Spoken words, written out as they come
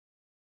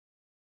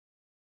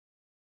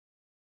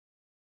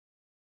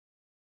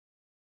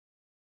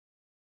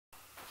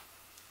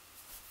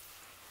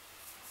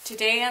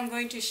Today I'm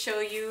going to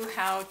show you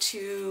how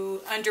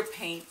to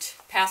underpaint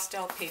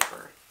pastel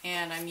paper,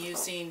 and I'm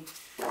using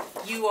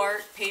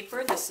UArt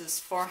paper. This is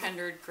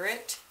 400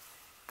 grit,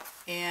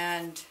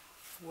 and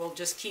we'll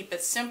just keep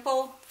it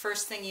simple.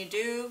 First thing you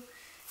do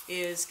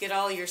is get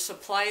all your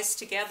supplies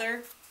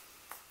together.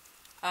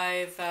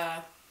 I've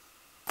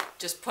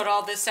just put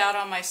all this out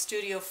on my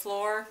studio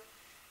floor.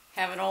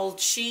 Have an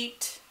old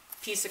sheet,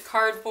 piece of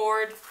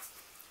cardboard,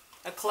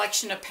 a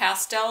collection of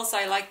pastels.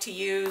 I like to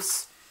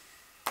use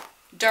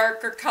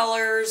darker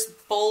colors,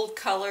 bold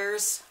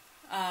colors,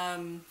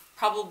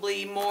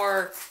 probably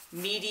more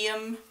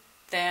medium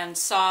than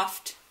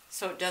soft,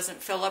 so it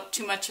doesn't fill up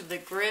too much of the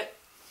grit.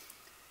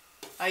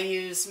 I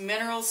use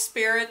mineral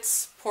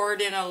spirits, pour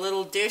it in a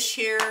little dish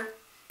here,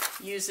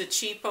 use a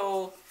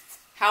cheapo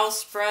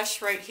house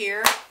brush right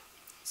here.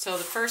 So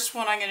the first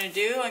one I'm going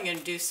to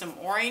do some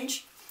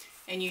orange,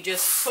 and you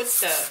just put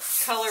the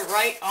color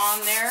right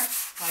on there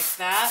like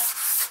that.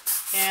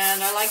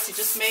 And I like to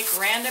just make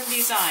random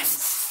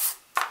designs.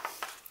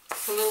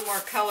 Put a little more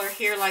color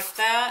here like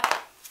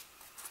that,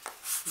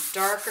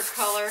 darker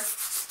color.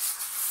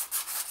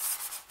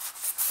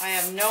 I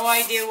have no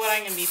idea what I'm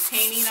going to be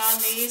painting on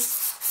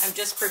these. I'm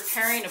just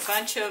preparing a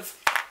bunch of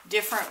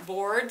different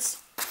boards.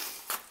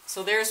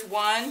 So there's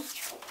one.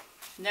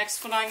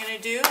 Next one I'm going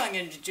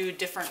to do a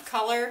different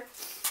color,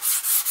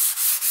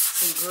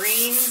 some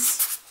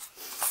greens.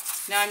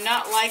 Now I'm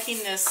not liking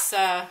this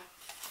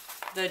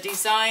the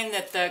design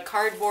that the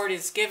cardboard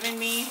is giving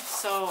me,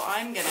 so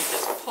I'm going to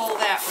just pull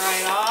that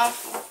right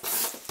off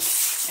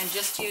and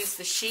just use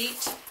the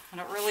sheet. I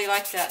don't really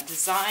like that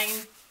design.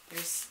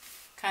 There's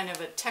kind of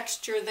a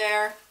texture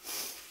there,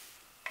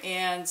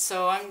 and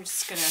so I'm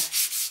just going to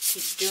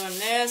keep doing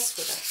this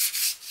with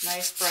a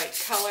nice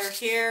bright color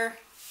here,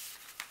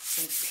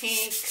 some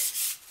pink,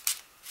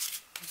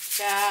 like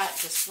that,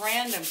 just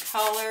random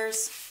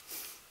colors.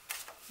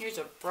 Here's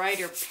a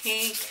brighter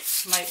pink,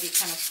 might be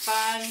kind of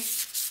fun.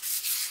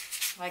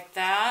 Like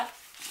that.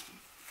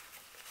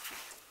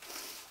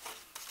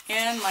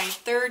 And my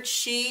third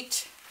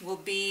sheet will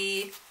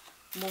be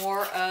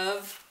more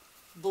of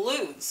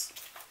blues.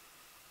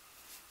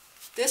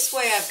 This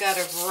way I've got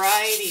a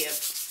variety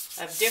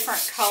of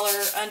different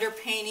color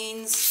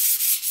underpaintings.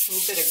 A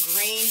little bit of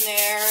green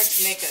there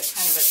to make a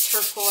kind of a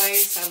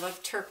turquoise. I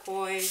love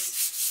turquoise.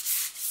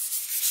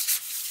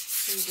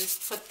 You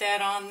just put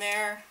that on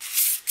there.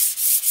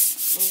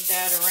 Move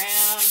that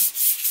around.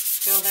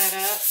 Fill that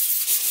up.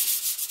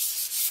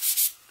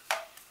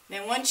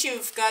 Then once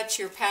you've got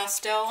your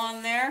pastel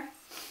on there,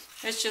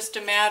 it's just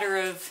a matter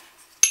of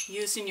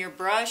using your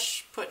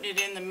brush, putting it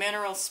in the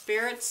mineral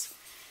spirits.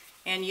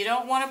 And you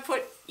don't want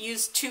to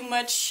use too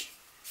much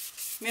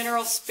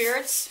mineral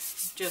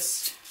spirits.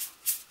 Just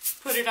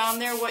put it on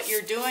there. What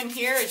you're doing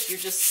here is you're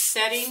just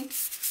setting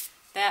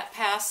that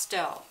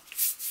pastel.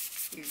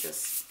 You're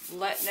just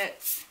letting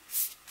it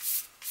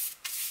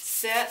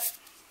set,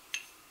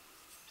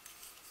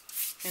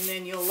 and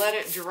then you'll let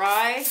it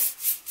dry.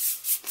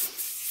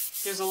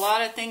 There's a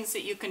lot of things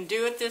that you can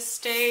do at this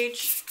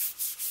stage.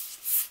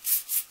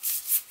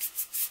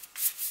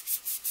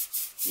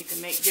 You can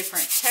make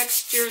different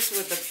textures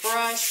with the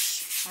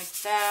brush, like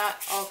that,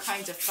 all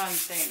kinds of fun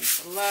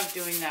things. I love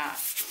doing that,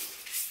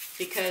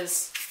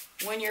 because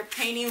when you're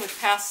painting with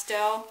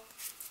pastel,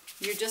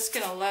 you're just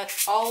going to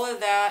let all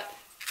of that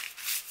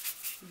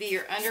be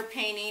your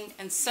underpainting,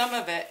 and some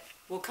of it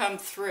will come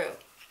through.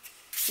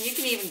 And you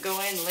can even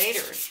go in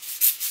later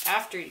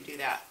after you do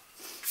that.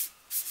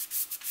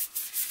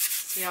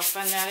 See how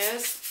fun that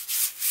is?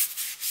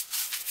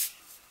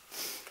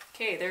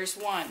 Okay, there's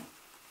one.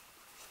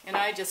 And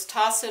I just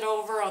toss it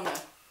over on the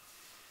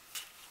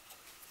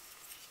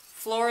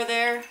floor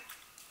there.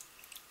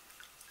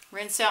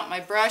 Rinse out my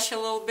brush a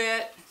little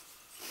bit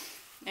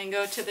and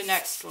go to the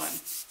next one.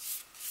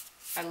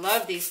 I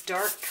love these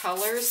dark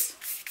colors.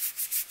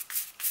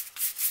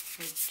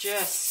 They're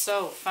just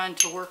so fun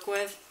to work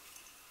with.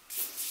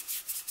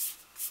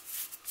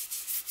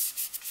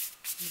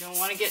 You don't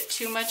want to get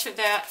too much of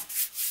that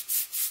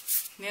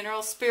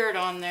mineral spirit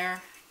on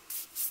there.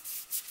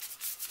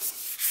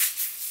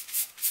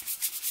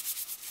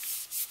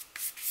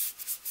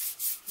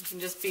 You can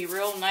just be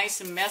real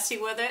nice and messy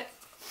with it.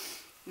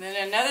 And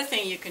then another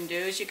thing you can do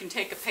is you can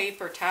take a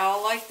paper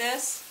towel like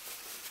this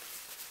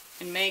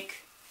and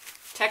make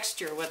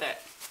texture with it.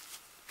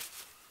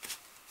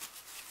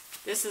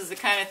 This is the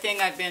kind of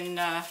thing I've been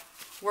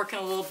working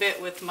a little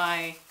bit with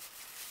my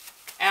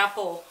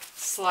apple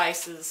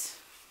slices,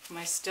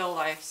 my still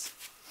lifes.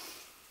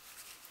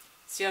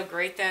 See how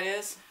great that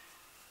is?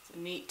 It's a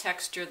neat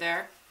texture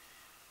there.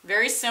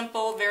 Very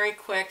simple, very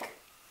quick.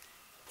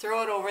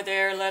 Throw it over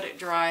there, let it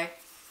dry.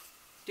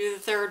 Do the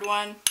third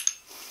one.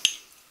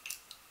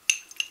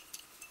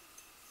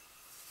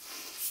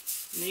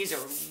 And these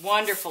are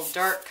wonderful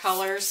dark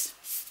colors.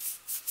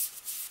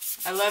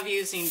 I love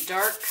using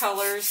dark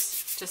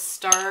colors to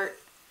start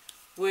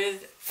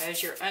with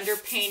as you're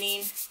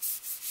underpainting,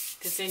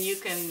 because then you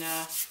can,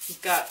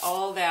 you've got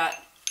all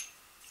that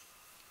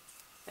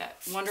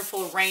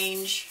wonderful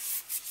range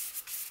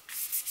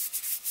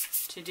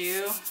to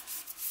do.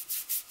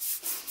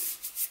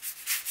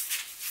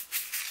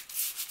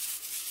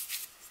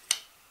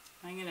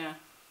 I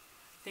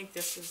think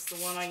this is the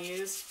one I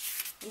use.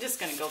 I'm just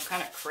going to go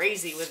kind of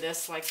crazy with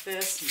this like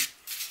this.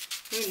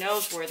 And who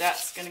knows where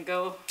that's going to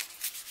go.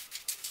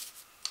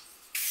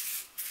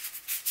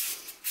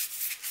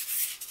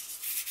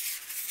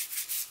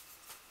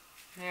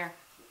 There.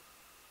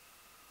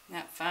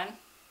 Isn't that fun?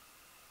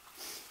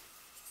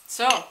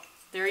 So,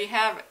 there you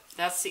have it.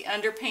 That's the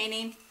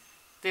underpainting.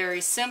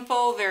 Very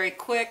simple, very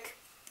quick.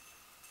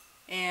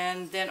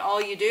 And then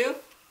all you do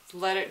is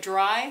let it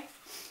dry.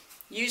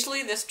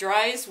 Usually this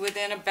dries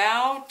within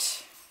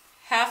about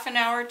half an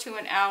hour to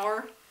an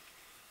hour.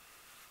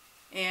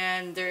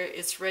 And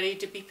it's ready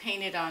to be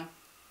painted on.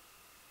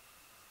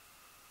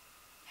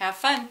 Have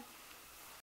fun!